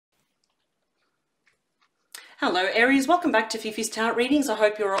Hello Aries, welcome back to Fifi's Tarot Readings. I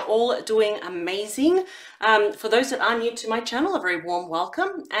hope you're all doing amazing. For those that are new to my channel, a very warm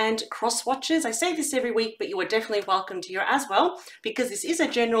welcome. And cross watchers, I say this every week, but you are definitely welcome here as well, because this is a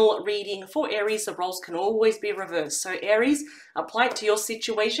general reading for Aries. The roles can always be reversed. So Aries, apply it to your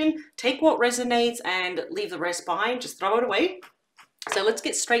situation, take what resonates and leave the rest behind, just throw it away. So let's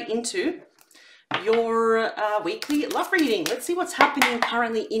get straight into your weekly love reading. Let's see what's happening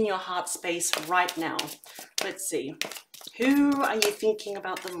currently in your heart space right now. Let's see. Who are you thinking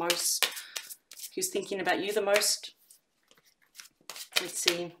about the most? Who's thinking about you the most? Let's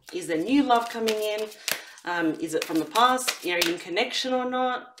see. Is there new love coming in? Is it from the past? Are you in connection or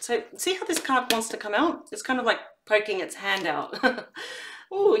not? So see how this card wants to come out? It's kind of like poking its hand out.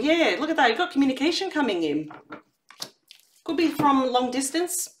 Oh yeah, look at that. You've got communication coming in. Could be from long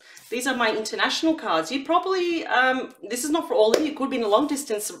distance. These are my international cards. You probably, this is not for all of you. You could be in a long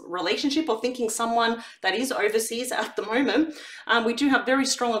distance relationship or thinking someone that is overseas at the moment. We do have very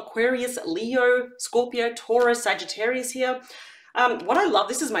strong Aquarius, Leo, Scorpio, Taurus, Sagittarius here. What I love,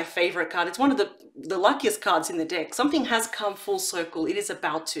 this is my favorite card. It's one of the luckiest cards in the deck. Something has come full circle. It is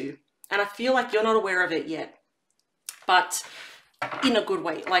about to. And I feel like you're not aware of it yet. But in a good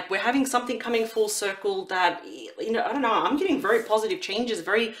way. Like we're having something coming full circle that, I don't know, I'm getting very positive changes,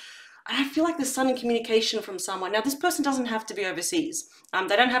 I feel like there's sudden communication from someone. Now, this person doesn't have to be overseas.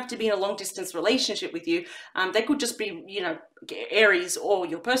 They don't have to be in a long distance relationship with you. They could just be, Aries or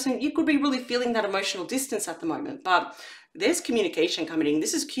your person. You could be really feeling that emotional distance at the moment, but there's communication coming in.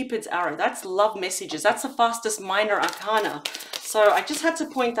 This is Cupid's arrow. That's love messages. That's the fastest minor arcana. So I just had to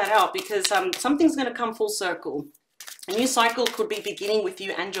point that out because something's going to come full circle. A new cycle could be beginning with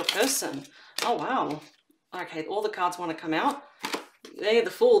you and your person. Oh, wow. Okay, all the cards want to come out. There,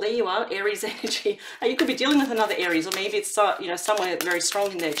 the Fool, there you are, Aries energy. You could be dealing with another Aries, or maybe it's somewhere very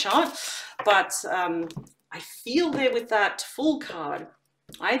strong in their chart. But I feel there with that Fool card,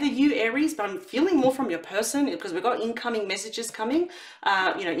 either you Aries, but I'm feeling more from your person because we've got incoming messages coming,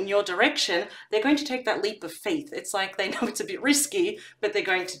 in your direction. They're going to take that leap of faith. It's like they know it's a bit risky, but they're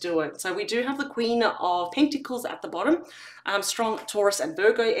going to do it. So we do have the Queen of Pentacles at the bottom, strong Taurus and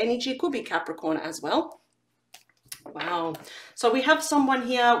Virgo energy. Could be Capricorn as well. Wow. So we have someone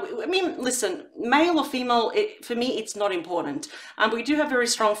here. I mean, listen, male or female, for me, it's not important. We do have very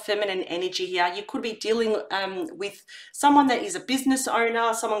strong feminine energy here. You could be dealing with someone that is a business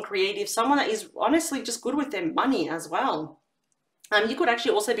owner, someone creative, someone that is honestly just good with their money as well. You could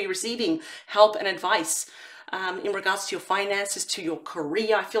actually also be receiving help and advice in regards to your finances, to your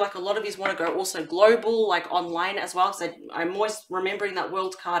career. I feel like a lot of you want to go also global, like online as well. So I'm always remembering that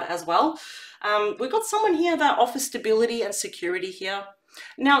world card as well. We've got someone here that offers stability and security here.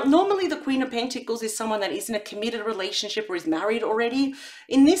 Now, normally the Queen of Pentacles is someone that is in a committed relationship or is married already.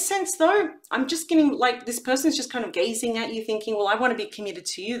 In this sense, though, I'm just getting like this person is just kind of gazing at you thinking, well, I want to be committed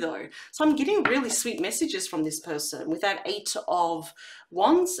to you, though. So I'm getting really sweet messages from this person with that 8 of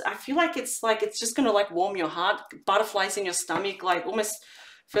Wands. I feel like it's just going to like warm your heart, butterflies in your stomach, like almost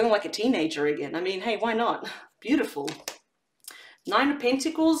feeling like a teenager again. I mean, hey, why not? Beautiful. 9 of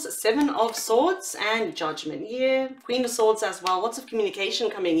Pentacles, 7 of Swords, and Judgment. Yeah, Queen of Swords as well. Lots of communication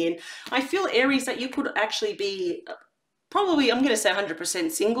coming in. I feel, Aries, that you could actually be probably, I'm going to say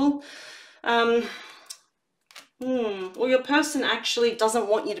 100% single. Or your person actually doesn't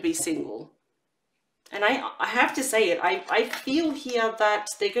want you to be single. And I have to say it, I feel here that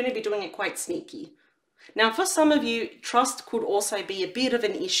they're going to be doing it quite sneaky. Now, for some of you, trust could also be a bit of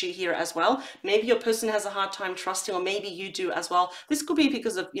an issue here as well. Maybe your person has a hard time trusting, or maybe you do as well. This could be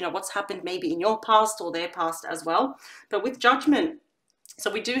because of, what's happened maybe in your past or their past as well. But with Judgment, so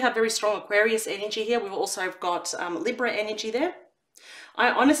we do have very strong Aquarius energy here. We've also got Libra energy there.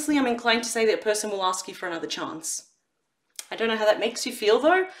 I honestly am inclined to say that a person will ask you for another chance. I don't know how that makes you feel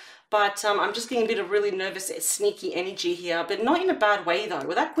though. But I'm just getting a bit of really nervous, sneaky energy here, but not in a bad way though.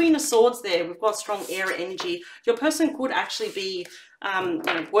 With that Queen of Swords there, we've got strong air energy. Your person could actually be,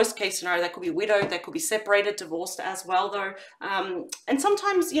 worst case scenario, they could be widowed, they could be separated, divorced as well though. And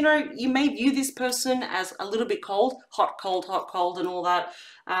sometimes, you may view this person as a little bit cold, hot, cold, and all that.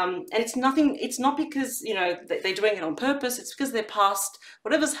 And it's not because, they're doing it on purpose. It's because their past,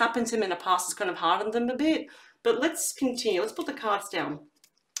 whatever's happened to them in the past has kind of hardened them a bit. But let's continue. Let's put the cards down.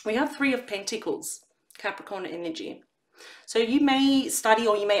 We have 3 of Pentacles, Capricorn energy. So you may study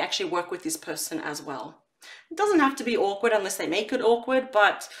or you may actually work with this person as well. It doesn't have to be awkward unless they make it awkward,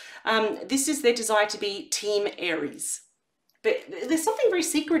 but this is their desire to be Team Aries. But there's something very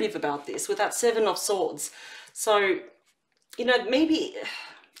secretive about this with that 7 of Swords. So, maybe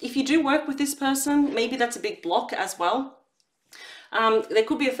if you do work with this person, maybe that's a big block as well. There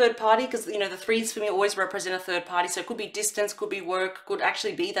could be a third party, because, you know, the threes for me always represent a third party. So it could be distance, could be work, could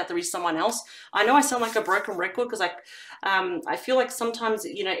actually be that there is someone else. I know I sound like a broken record, because I feel like sometimes,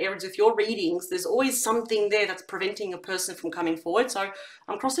 you know, Aries, with your readings, there's always something there that's preventing a person from coming forward. So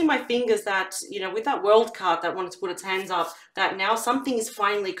I'm crossing my fingers that, you know, with that world card that wanted to put its hands up, that now something is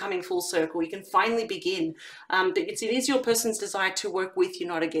finally coming full circle. You can finally begin. It is your person's desire to work with you,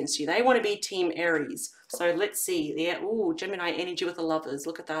 not against you. They want to be Team Aries. So let's see. Yeah, ooh, Gemini energy with the lovers.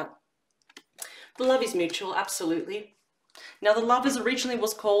 Look at that. The love is mutual, absolutely. Now, the lovers originally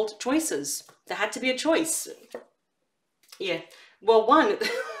was called choices. There had to be a choice. Yeah. Well, one,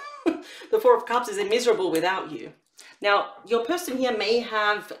 the Four of Cups is they're miserable without you. Now, your person here may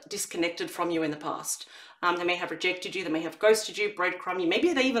have disconnected from you in the past. They may have rejected you, they may have ghosted you, breadcrumbed you,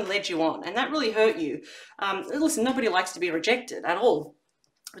 maybe they even led you on, and that really hurt you. Listen, nobody likes to be rejected at all.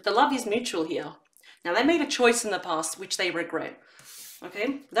 But the love is mutual here. Now, they made a choice in the past, which they regret.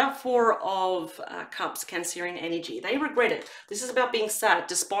 Okay, that Four of Cups, Cancerian energy, they regret it. This is about being sad,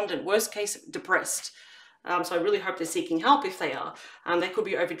 despondent, worst case, depressed. So I really hope they're seeking help if they are. They could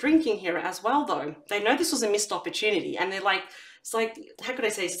be over drinking here as well, though. They know this was a missed opportunity, and they're like, it's like, how could I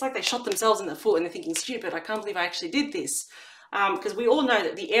say, it's like they shot themselves in the foot and they're thinking, stupid, I can't believe I actually did this. Because we all know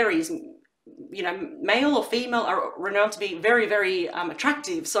that the Aries, you know, male or female, are renowned to be very, very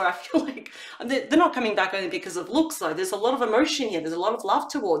attractive. So I feel like they're not coming back only because of looks, though. There's a lot of emotion here. There's a lot of love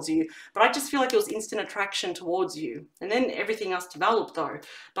towards you. But I just feel like it was instant attraction towards you. And then everything else developed, though.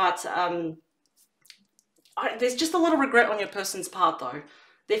 But there's just a lot of regret on your person's part, though.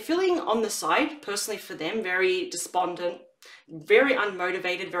 They're feeling on the side, personally for them, very despondent, very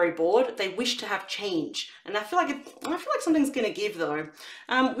unmotivated, very bored. They wish to have change, and I feel like something's going to give, though.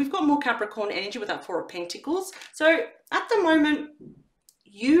 We've got more Capricorn energy with that Four of Pentacles. So at the moment,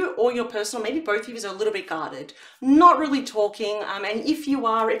 you or your person, or maybe both of you, are a little bit guarded, not really talking, and if you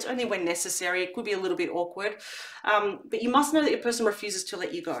are, it's only when necessary. It could be a little bit awkward, but you must know that your person refuses to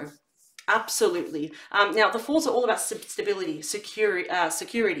let you go. Absolutely. Now, the Fours are all about stability,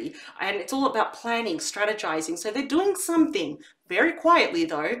 security, and it's all about planning, strategizing. So they're doing something very quietly,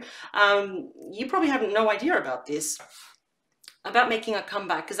 though. You probably have no idea about this, about making a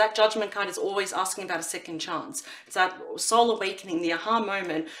comeback, because that Judgment card is always asking about a second chance. It's that soul awakening, the aha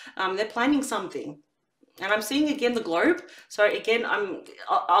moment. They're planning something. And I'm seeing again the globe. So again,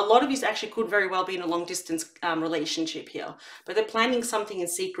 a lot of you actually could very well be in a long distance relationship here, but they're planning something in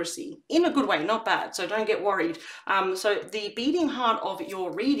secrecy, in a good way, not bad. So don't get worried. So the beating heart of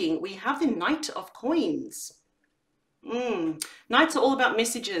your reading, we have the Knight of Coins. Knights are all about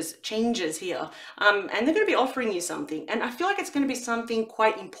messages, changes here, and they're going to be offering you something, and I feel like it's going to be something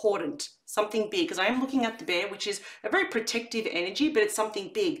quite important, something big, because I am looking at the bear, which is a very protective energy, but it's something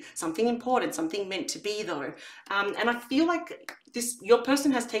big, something important, something meant to be, though. And I feel like your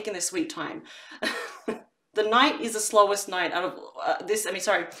person has taken their sweet time. The Knight is the slowest Knight out of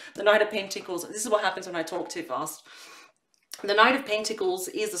the Knight of Pentacles. This is what happens when I talk too fast. The Knight of Pentacles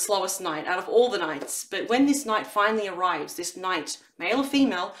is the slowest knight out of all the knights, but when this knight finally arrives, this knight, male or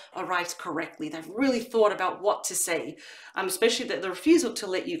female, arrives correctly. They've really thought about what to say, especially the refusal to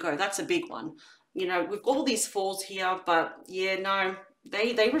let you go. That's a big one. You know, we've got all these Fours here, but yeah, no,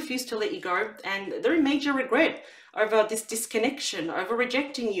 they refuse to let you go, and they're in major regret over this disconnection, over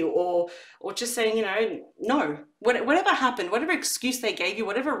rejecting you, or just saying, you know, no. Whatever happened, whatever excuse they gave you,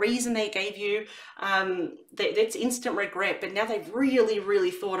 whatever reason they gave you, that's instant regret. But now they've really,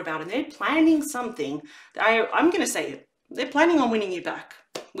 really thought about it, and they're planning something. I'm going to say it. They're planning on winning you back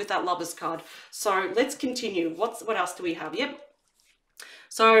with that Lovers card. So let's continue. What else do we have? Yep.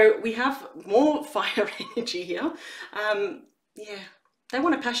 So we have more fire energy here. Yeah, they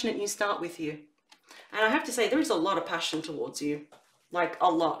want a passionate new start with you. And I have to say, there is a lot of passion towards you. Like, a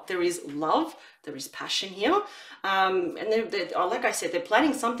lot. There is love, there is passion here. And like I said, they're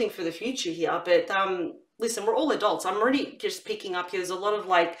planning something for the future here. But listen, we're all adults. I'm already just picking up here. There's a lot of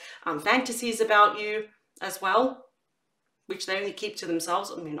like fantasies about you as well, which they only keep to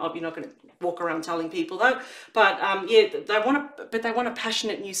themselves. I mean, you're not going to walk around telling people though. But yeah, they want a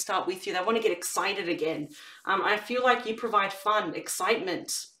passionate new start with you. They want to get excited again. I feel like you provide fun,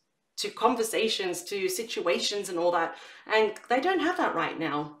 excitement to conversations, to situations and all that. And they don't have that right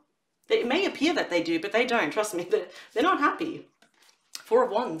now. It may appear that they do, but they don't. Trust me, they're not happy. Four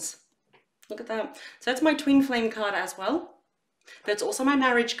of Wands. Look at that. So that's my twin flame card as well. But it's also my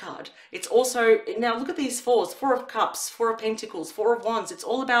marriage card. It's also, now look at these fours, Four of Cups, Four of Pentacles, Four of Wands. It's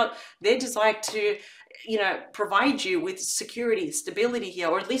all about their desire to, you know, provide you with security, stability here,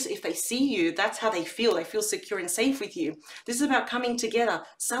 or at least if they see you, that's how they feel. They feel secure and safe with you. This is about coming together,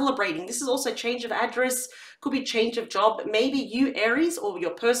 celebrating. This is also change of address, could be change of job. Maybe you, Aries, or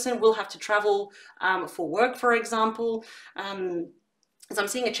your person will have to travel for work, for example. So I'm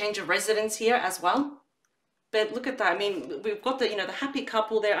seeing a change of residence here as well. But look at that. I mean, we've got the, you know, the happy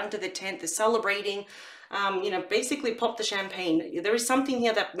couple there under the tent. They're celebrating, you know, basically pop the champagne. There is something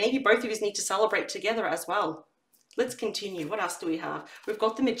here that maybe both of you need to celebrate together as well. Let's continue. What else do we have? We've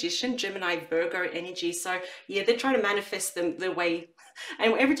got the Magician, Gemini, Virgo energy. So yeah, they're trying to manifest them their way.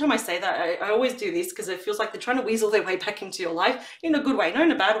 And every time I say that, I always do this because it feels like they're trying to weasel their way back into your life in a good way, not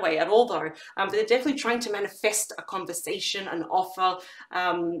in a bad way at all though. But they're definitely trying to manifest a conversation, an offer.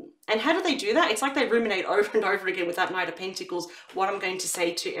 And how do they do that? It's like they ruminate over and over again with that Knight of Pentacles. What I'm going to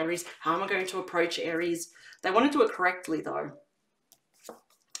say to Aries, how am I going to approach Aries? They want to do it correctly though.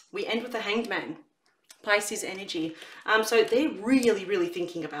 We end with the Hanged Man. Pisces energy. So they're really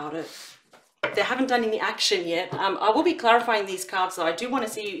thinking about it. They haven't done any action yet. I will be clarifying these cards though. I do want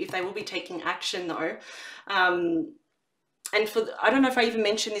to see if they will be taking action though. And for, I don't know if I even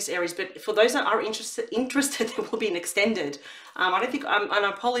mentioned this, Aries, but for those that are interested, there will be an extended. I don't think, and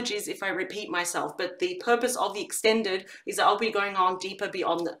apologies if I repeat myself, but the purpose of the extended is that I'll be going on deeper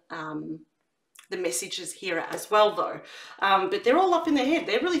beyond the messages here as well though. But they're all up in their head.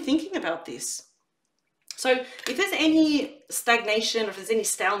 They're really thinking about this. So if there's any stagnation, or if there's any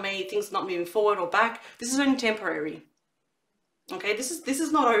stalemate, things not moving forward or back, this is only temporary. Okay, this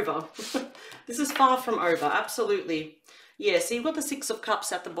is not over. This is far from over, absolutely. Yeah, so you've got the Six of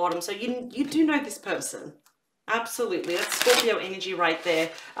Cups at the bottom, so you do know this person. Absolutely, that's Scorpio energy right there.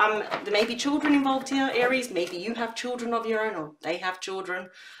 There may be children involved here, Aries. Maybe you have children of your own, or they have children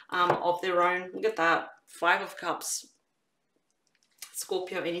of their own. Look at that, Five of Cups.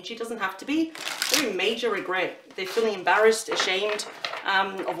 Scorpio energy, doesn't have to be. Very major regret. They're feeling embarrassed, ashamed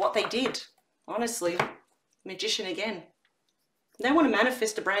of what they did. Honestly, Magician again. They want to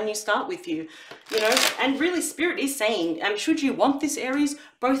manifest a brand new start with you, you know, and really Spirit is saying, should you want this, Aries,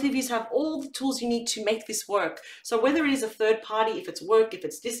 both of you have all the tools you need to make this work. So whether it is a third party, if it's work, if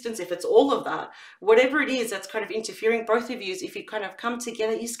it's distance, if it's all of that, whatever it is that's kind of interfering, both of you, if you kind of come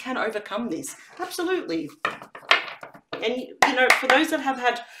together, you can overcome this. Absolutely. And, you know, for those that have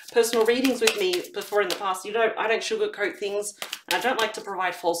had personal readings with me before in the past, you know, I don't sugarcoat things. And I don't like to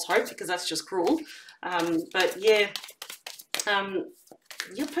provide false hope because that's just cruel. But yeah,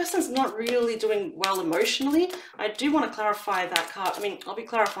 your person's not really doing well emotionally. I do want to clarify that card. I mean, I'll be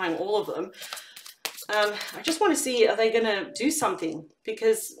clarifying all of them. I just want to see, are they going to do something?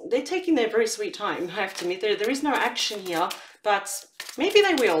 Because they're taking their very sweet time, I have to admit. There is no action here, but maybe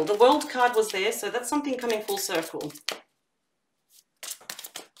they will. The World card was there, so that's something coming full circle.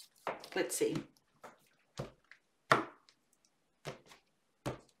 Let's see.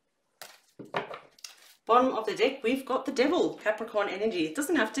 Bottom of the deck, we've got the Devil, Capricorn energy. It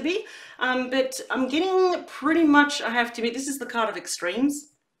doesn't have to be, but I'm getting pretty much, I have to admit, this is the card of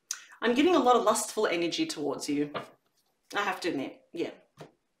extremes. I'm getting a lot of lustful energy towards you. I have to admit, yeah.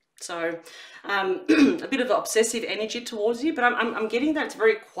 So a bit of obsessive energy towards you, but I'm getting that it's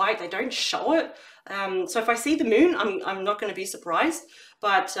very quiet. They don't show it. So if I see the moon, I'm not going to be surprised.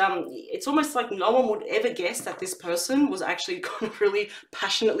 But it's almost like no one would ever guess that this person was actually kind of really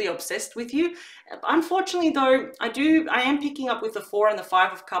passionately obsessed with you. Unfortunately, though, I am picking up with the Four and the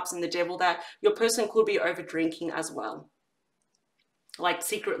Five of Cups and the Devil that your person could be over drinking as well. Like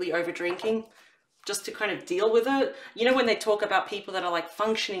secretly over drinking, just to kind of deal with it. You know, when they talk about people that are like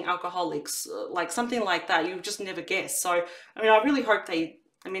functioning alcoholics, like something like that, you just never guess. So, I mean, I really hope they,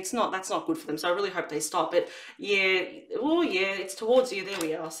 I mean, that's not good for them. So I really hope they stop. But yeah, oh yeah, it's towards you. There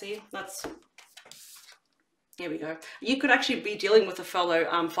we are. See, here we go. You could actually be dealing with a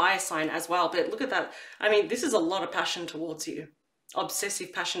fellow fire sign as well. But look at that. I mean, this is a lot of passion towards you.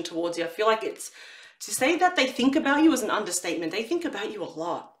 Obsessive passion towards you. I feel like it's, to say that they think about you is an understatement. They think about you a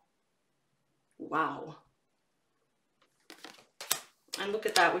lot. Wow. And look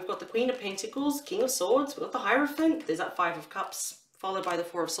at that. We've got the Queen of Pentacles, King of Swords. We've got the Hierophant. There's that Five of Cups, followed by the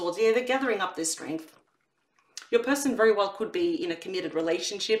Four of Swords. Yeah, they're gathering up their strength. Your person very well could be in a committed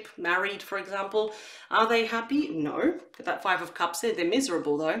relationship, married, for example. Are they happy? No. Look at that Five of Cups there. They're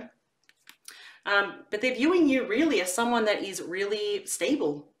miserable, though. But they're viewing you really as someone that is really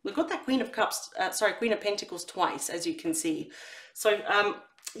stable. We've got that Queen of Cups, Queen of Pentacles twice, as you can see. So,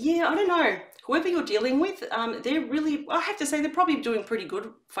 yeah, I don't know. Whoever you're dealing with, they're really, I have to say, they're probably doing pretty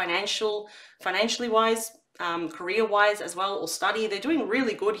good financially wise. career-wise as well, or study. They're doing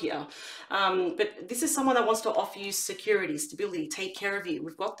really good here. But this is someone that wants to offer you security, stability, take care of you.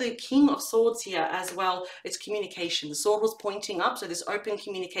 We've got the King of Swords here as well. It's communication. The sword was pointing up, so there's open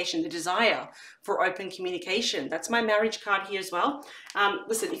communication, the desire for open communication. That's my marriage card here as well.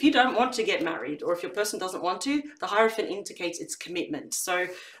 Listen, if you don't want to get married, or if your person doesn't want to, the Hierophant indicates its commitment. So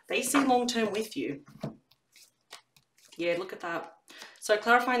they see long-term with you. Yeah, look at that. So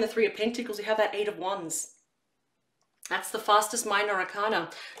clarifying the Three of Pentacles, we have that Eight of Wands. That's the fastest minor arcana.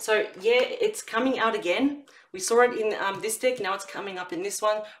 So yeah, it's coming out again. We saw it in this deck. Now it's coming up in this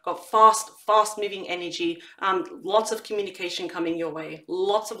one. Got fast moving energy. Lots of communication coming your way.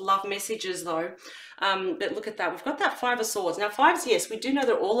 Lots of love messages though. But look at that. We've got that Five of Swords. Now fives, yes, we do know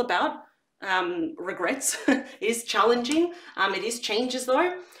they're all about regrets. It is challenging. It is changes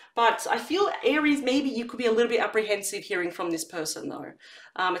though. But I feel Aries, maybe you could be a little bit apprehensive hearing from this person though.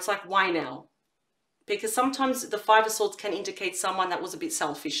 It's like, why now? Because sometimes the Five of Swords can indicate someone that was a bit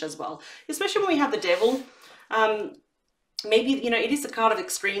selfish as well, especially when we have the Devil. Maybe, you know, it is a card of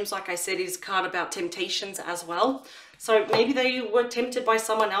extremes. Like I said, it is a card about temptations as well. So maybe they were tempted by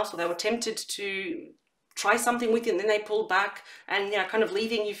someone else, or they were tempted to try something with you, and then they pulled back and, you know, kind of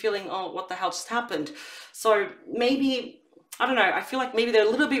leaving you feeling, oh, what the hell just happened? So maybe, I don't know, I feel like maybe they're a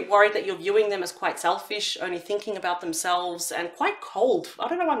little bit worried that you're viewing them as quite selfish, only thinking about themselves, and quite cold. I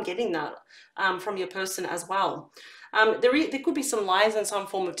don't know why I'm getting that from your person as well. There could be some lies and some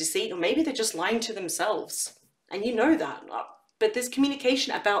form of deceit, or maybe they're just lying to themselves, and you know that. But there's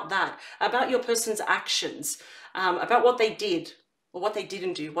communication about that, about your person's actions, about what they did or what they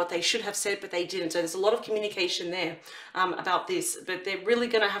didn't do, what they should have said but they didn't. So there's a lot of communication there about this, but they're really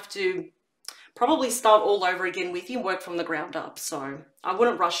going to have to probably start all over again with you, work from the ground up. So I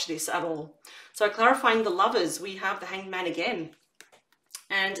wouldn't rush this at all. So clarifying the Lovers, we have the Hanged Man again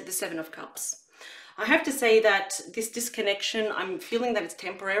and the Seven of Cups. I have to say that this disconnection, I'm feeling that it's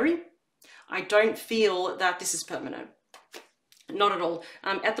temporary. I don't feel that this is permanent. Not at all.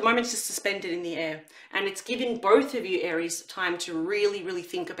 At the moment, it's just suspended in the air. And it's giving both of you, Aries, time to really, really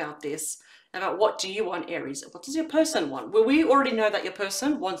think about this. About what do you want, Aries? What does your person want? Well, we already know that your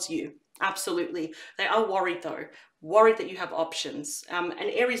person wants you. Absolutely. They are worried though. Worried that you have options. And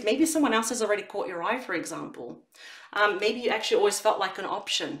Aries, maybe someone else has already caught your eye, for example. Maybe you actually always felt like an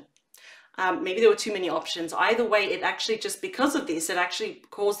option. Maybe there were too many options. Either way, it actually, just because of this, it actually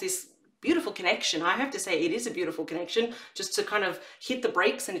caused this beautiful connection. I have to say it is a beautiful connection, just to kind of hit the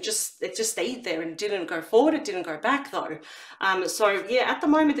brakes, and it just stayed there and it didn't go forward. It didn't go back though. So yeah, at the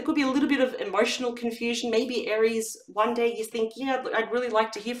moment there could be a little bit of emotional confusion. Maybe Aries, one day you think, yeah, I'd really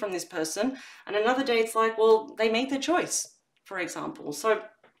like to hear from this person, and another day it's like, well, they made their choice, for example. So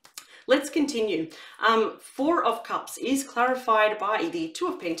let's continue. Four of Cups is clarified by the Two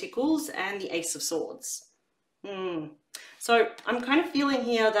of Pentacles and the Ace of Swords. So I'm kind of feeling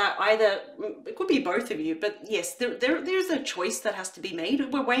here that either, it could be both of you, but yes, there's a choice that has to be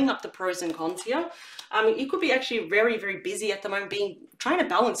made. We're weighing up the pros and cons here. You could be actually very, very busy at the moment, trying to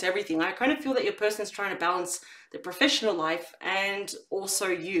balance everything. I kind of feel that your person's trying to balance their professional life and also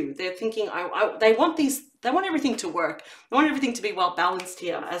you. They're thinking, they want everything to work. They want everything to be well balanced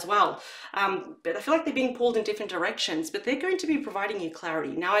here as well. But I feel like they're being pulled in different directions, but they're going to be providing you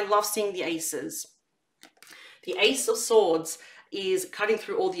clarity. Now, I love seeing the aces. The Ace of Swords is cutting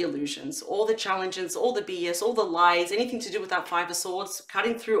through all the illusions, all the challenges, all the BS, all the lies, anything to do with that Five of Swords,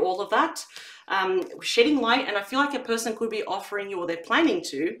 cutting through all of that, shedding light. And I feel like a person could be offering you, or they're planning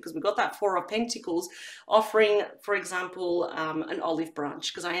to, because we've got that Four of Pentacles, offering, for example, an olive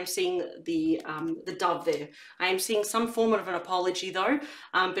branch, because I am seeing the dove there. I am seeing some form of an apology though,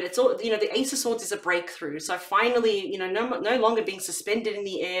 but it's all, you know, the Ace of Swords is a breakthrough. So finally, you know, no longer being suspended in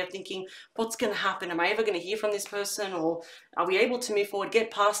the air, thinking, what's going to happen? Am I ever going to hear from this person? Or are we able to move forward,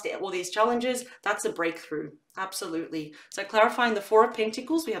 get past all these challenges? That's a breakthrough. Absolutely. So clarifying the Four of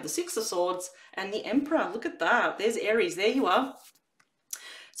Pentacles, we have the Six of Swords and the Emperor. Look at that. There's Aries. There you are.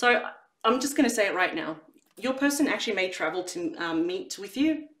 So I'm just going to say it right now. Your person actually may travel to meet with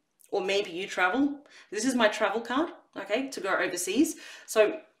you, or maybe you travel. This is my travel card, okay, to go overseas.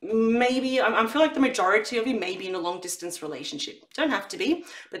 So maybe, I feel like the majority of you may be in a long distance relationship. Don't have to be,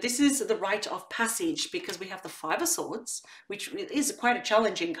 but this is the rite of passage, because we have the Five of Swords, which is quite a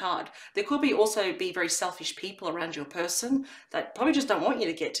challenging card. There could be also be very selfish people around your person that probably just don't want you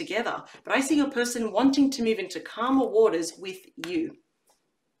to get together. But I see your person wanting to move into calmer waters with you.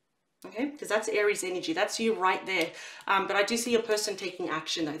 Okay, because that's Aries energy. That's you right there. But I do see a person taking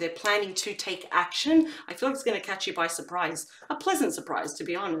action though. They're planning to take action. I feel like it's going to catch you by surprise. A pleasant surprise, to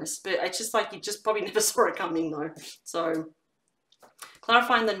be honest. But it's just like you just probably never saw it coming though. So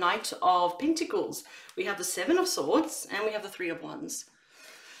Clarifying the Knight of Pentacles. We have the Seven of Swords and we have the Three of Wands.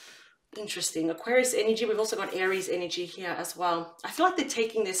 Interesting. Aquarius energy. We've also got Aries energy here as well. I feel like they're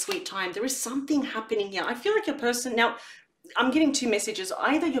taking their sweet time. There is something happening here. I feel like your person, now I'm getting two messages.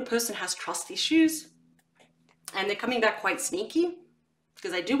 Either your person has trust issues and they're coming back quite sneaky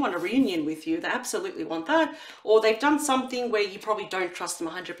because they do want a reunion with you. They absolutely want that. Or they've done something where you probably don't trust them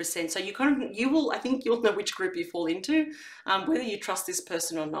 100%. So I think you'll know which group you fall into, whether you trust this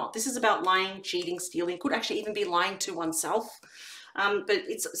person or not. This is about lying, cheating, stealing. Could actually even be lying to oneself. But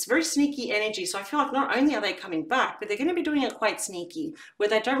it's very sneaky energy. So I feel like not only are they coming back, but they're going to be doing it quite sneaky, where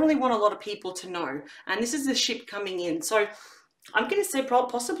they don't really want a lot of people to know. And this is the ship coming in. So I'm going to say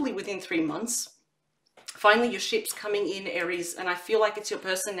possibly within 3 months. Finally, your ship's coming in, Aries, and I feel like it's your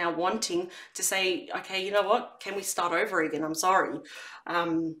person now wanting to say, okay, you know what, can we start over again? I'm sorry.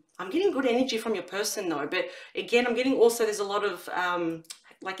 I'm getting good energy from your person though, but again, I'm getting also there's a lot of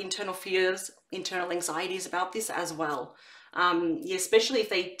like internal fears, internal anxieties about this as well. Yeah, especially if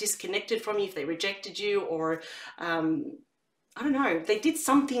they disconnected from you, if they rejected you, or I don't know, they did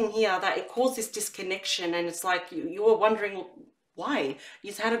something here that it caused this disconnection, and it's like you were wondering why.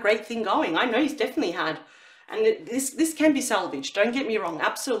 He's had a great thing going. I know he's definitely had. And this can be salvaged. Don't get me wrong.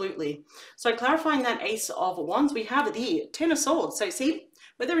 Absolutely. So clarifying that Ace of Wands, we have the Ten of Swords. So see,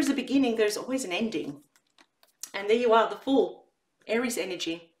 where there is a beginning, there's always an ending. And there you are, the Fool. Aries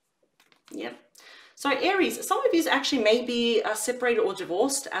energy. Yep. So Aries, some of you actually may be separated or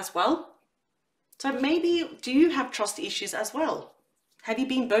divorced as well. So maybe, do you have trust issues as well? Have you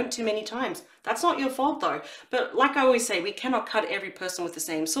been burnt too many times? That's not your fault though. But like I always say, we cannot cut every person with the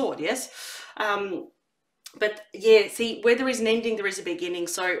same sword, yes? But yeah, see, where there is an ending, there is a beginning.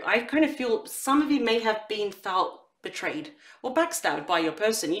 So I kind of feel some of you may have been felt betrayed or backstabbed by your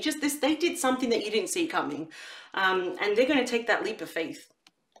person. They did something that you didn't see coming. And they're going to take that leap of faith.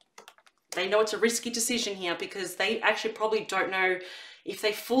 They know it's a risky decision here because they actually probably don't know if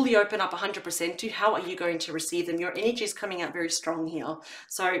they fully open up 100% to how are you going to receive them. Your energy is coming out very strong here.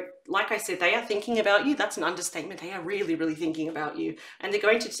 So like I said, they are thinking about you. That's an understatement. They are really, really thinking about you. And they're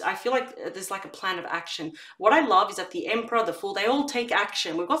going to, I feel like there's like a plan of action. What I love is that the Emperor, the Fool, they all take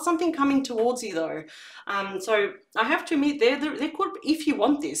action. We've got something coming towards you though. So I have to admit there could, if you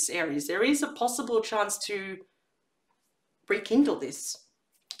want this, Aries, there is a possible chance to rekindle this.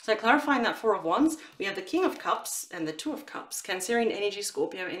 So clarifying that Four of Wands, we have the King of Cups and the Two of Cups. Cancerian energy,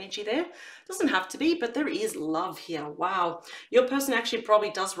 Scorpio energy there. Doesn't have to be, but there is love here. Wow. Your person actually probably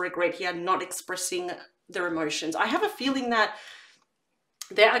does regret here not expressing their emotions. I have a feeling that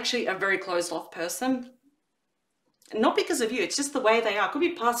they're actually a very closed off person. Not because of you, it's just the way they are. Could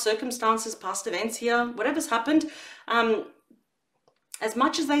be past circumstances, past events here, whatever's happened. As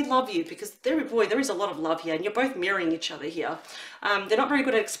much as they love you, because there is a lot of love here, and you're both mirroring each other here. They're not very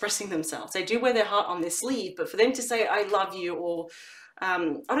good at expressing themselves. They do wear their heart on their sleeve, but for them to say, I love you, or I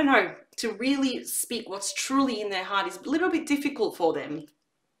don't know, to really speak what's truly in their heart is a little bit difficult for them.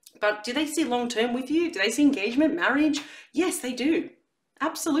 But do they see long-term with you? Do they see engagement, marriage? Yes, they do.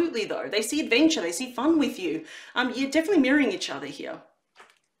 Absolutely, though. They see adventure. They see fun with you. You're definitely mirroring each other here.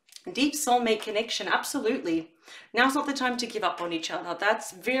 Deep soulmate connection, absolutely. Now's not the time to give up on each other.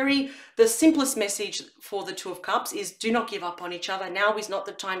 That's the simplest message for the Two of Cups is do not give up on each other. Now is not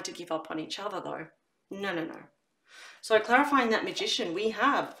the time to give up on each other though. No, no, no. So clarifying that Magician, we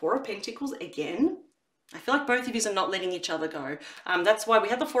have Four of Pentacles again. I feel like both of you are not letting each other go. That's why we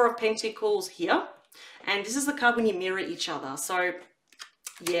have the Four of Pentacles here. And this is the card when you mirror each other. So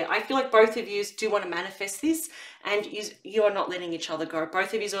yeah, I feel like both of you do want to manifest this, and you are not letting each other go.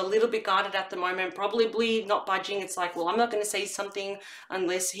 Both of you are a little bit guarded at the moment, probably not budging. It's like, well, I'm not going to say something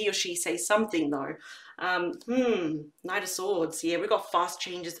unless he or she says something though. Knight of Swords. Yeah, we've got fast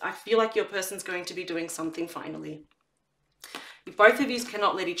changes. I feel like your person's going to be doing something finally. Both of you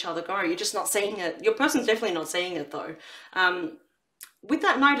cannot let each other go. You're just not saying it. Your person's definitely not saying it though. With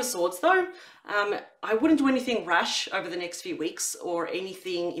that Knight of Swords though, I wouldn't do anything rash over the next few weeks or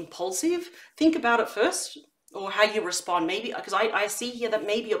anything impulsive. Think about it first, or how you respond. Maybe, because I see here that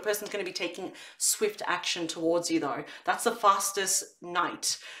maybe your person's going to be taking swift action towards you though. That's the fastest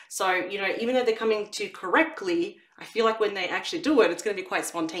Knight. So, you know, even though they're coming to correctly, I feel like when they actually do it, it's going to be quite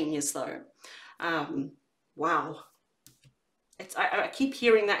spontaneous though. Wow. I keep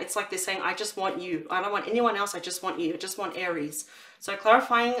hearing that. It's like they're saying, I just want you. I don't want anyone else. I just want you. I just want Aries. So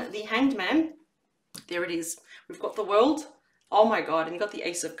clarifying the Hanged Man. There it is. We've got the World. Oh my God. And you've got the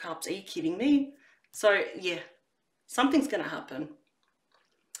Ace of Cups. Are you kidding me? So yeah, something's going to happen.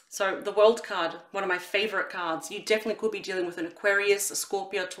 So the World card, one of my favorite cards. You definitely could be dealing with an Aquarius, a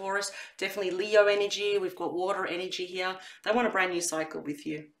Scorpio, Taurus, definitely Leo energy. We've got water energy here. They want a brand new cycle with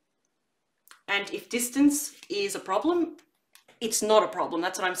you. And if distance is a problem, it's not a problem.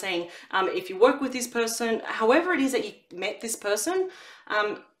 That's what I'm saying. If you work with this person, however it is that you met this person,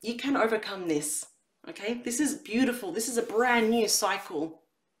 you can overcome this. Okay, this is beautiful. This is a brand new cycle.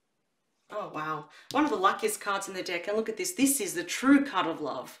 Oh, wow. One of the luckiest cards in the deck. And look at this. This is the true card of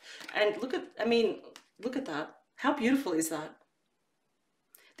love. And look at, I mean, look at that. How beautiful is that?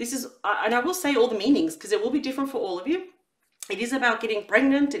 This is, and I will say all the meanings because it will be different for all of you. It is about getting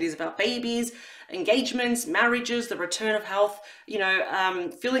pregnant. It is about babies, engagements, marriages, the return of health, you know,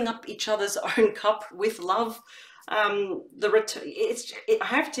 filling up each other's own cup with love. I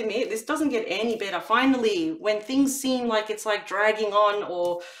have to admit, this doesn't get any better. Finally, when things seem like it's like dragging on,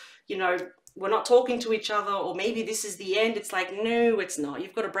 or, you know, we're not talking to each other, or maybe this is the end, it's like, no, it's not.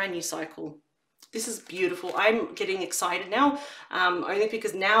 You've got a brand new cycle. This is beautiful. I'm getting excited now, only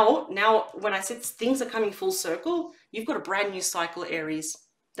because now when I said things are coming full circle, you've got a brand new cycle, Aries,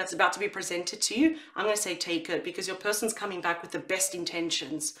 that's about to be presented to you. I'm going to say take it, because your person's coming back with the best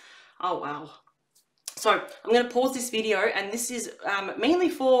intentions. Oh, wow. So I'm going to pause this video, and this is mainly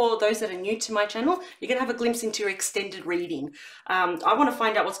for those that are new to my channel. You're going to have a glimpse into your extended reading. I want to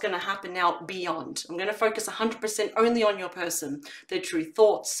find out what's going to happen now beyond. I'm going to focus 100% only on your person, their true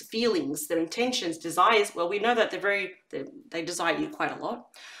thoughts, feelings, their intentions, desires. Well, we know that they desire you quite a lot.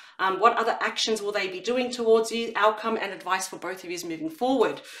 What other actions will they be doing towards you? Outcome and advice for both of you moving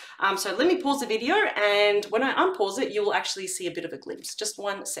forward. So let me pause the video, and when I unpause it, you will actually see a bit of a glimpse. Just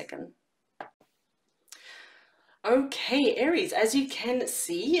 1 second. Okay, Aries, as you can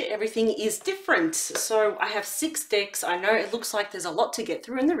see, everything is different. So I have 6 decks. I know it looks like there's a lot to get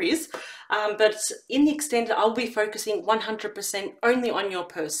through, and there is, but in the extended, I'll be focusing 100% only on your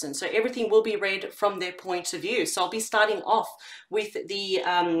person. So everything will be read from their point of view. So I'll be starting off with the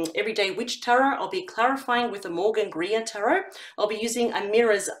Everyday Witch Tarot. I'll be clarifying with the Morgan Greer Tarot. I'll be using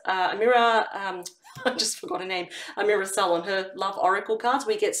I just forgot her name, Amira Sell on her Love Oracle cards.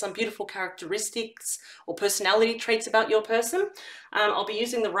 We get some beautiful characteristics or personality traits about your person. I'll be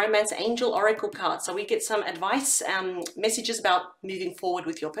using the Romance Angel Oracle card. So we get some advice, messages about moving forward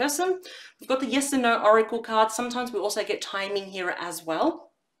with your person. We've got the Yes and No Oracle card. Sometimes we also get timing here as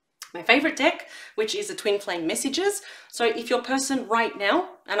well. My favorite deck, which is the Twin Flame Messages. So if your person right now,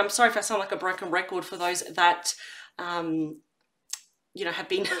 and I'm sorry if I sound like a broken record for those that you know, have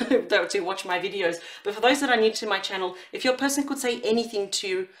been to watch my videos, but for those that are new to my channel, if your person could say anything to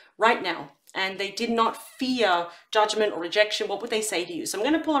you right now and they did not fear judgment or rejection, what would they say to you? So I'm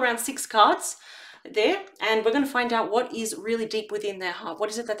going to pull around 6 cards there, and we're going to find out what is really deep within their heart. What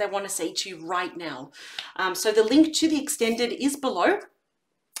is it that they want to say to you right now? So the link to the extended is below.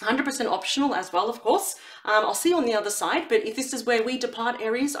 100% optional as well, of course. I'll see you on the other side, but if this is where we depart,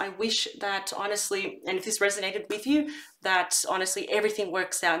 Aries, I wish that honestly, and if this resonated with you, that honestly everything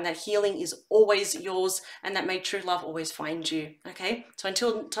works out and that healing is always yours, and that may true love always find you, okay? So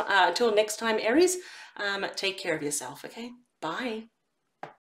until next time, Aries, take care of yourself, okay? Bye.